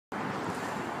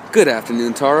Good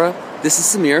afternoon, Tara. This is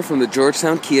Samir from the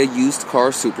Georgetown Kia Used Car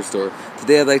Superstore.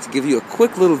 Today I'd like to give you a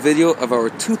quick little video of our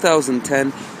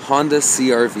 2010 Honda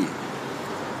CR-V.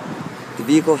 The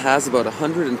vehicle has about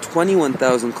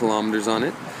 121,000 kilometers on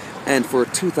it, and for a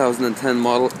 2010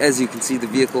 model, as you can see, the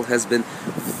vehicle has been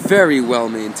very well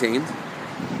maintained.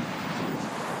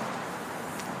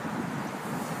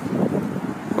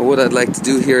 And what I'd like to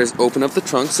do here is open up the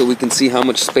trunk so we can see how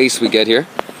much space we get here.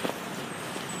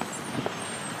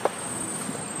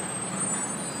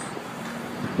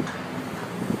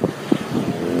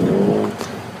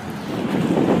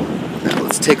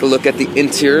 Let's take a look at the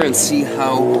interior and see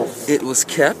how it was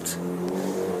kept.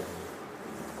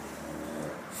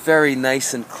 Very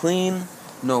nice and clean,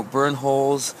 no burn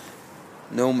holes,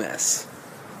 no mess.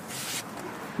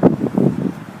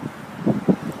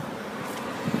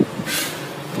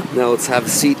 Now let's have a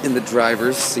seat in the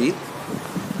driver's seat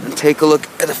and take a look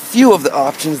at a few of the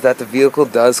options that the vehicle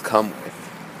does come with.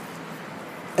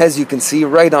 As you can see,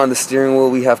 right on the steering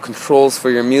wheel we have controls for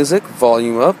your music,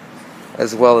 volume up,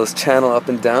 as well as channel up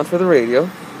and down for the radio.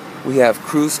 We have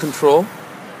cruise control.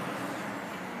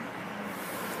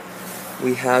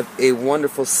 We have a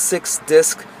wonderful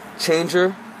 6-disc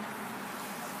changer,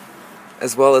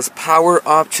 as well as power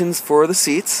options for the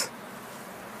seats.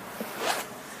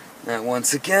 Now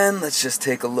once again, let's just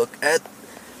take a look at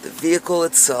the vehicle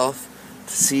itself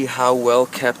to see how well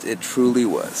kept it truly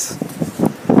was.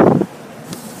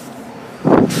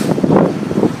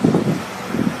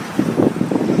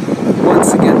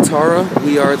 Once again, Tara,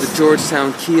 we are the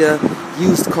Georgetown Kia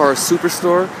Used Car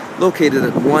Superstore, located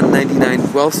at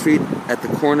 199 Guelph Street at the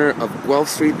corner of Guelph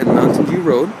Street and Mountain View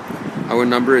Road. Our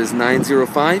number is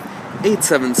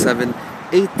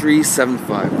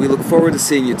 905-877-8375. We look forward to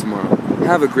seeing you tomorrow.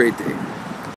 Have a great day.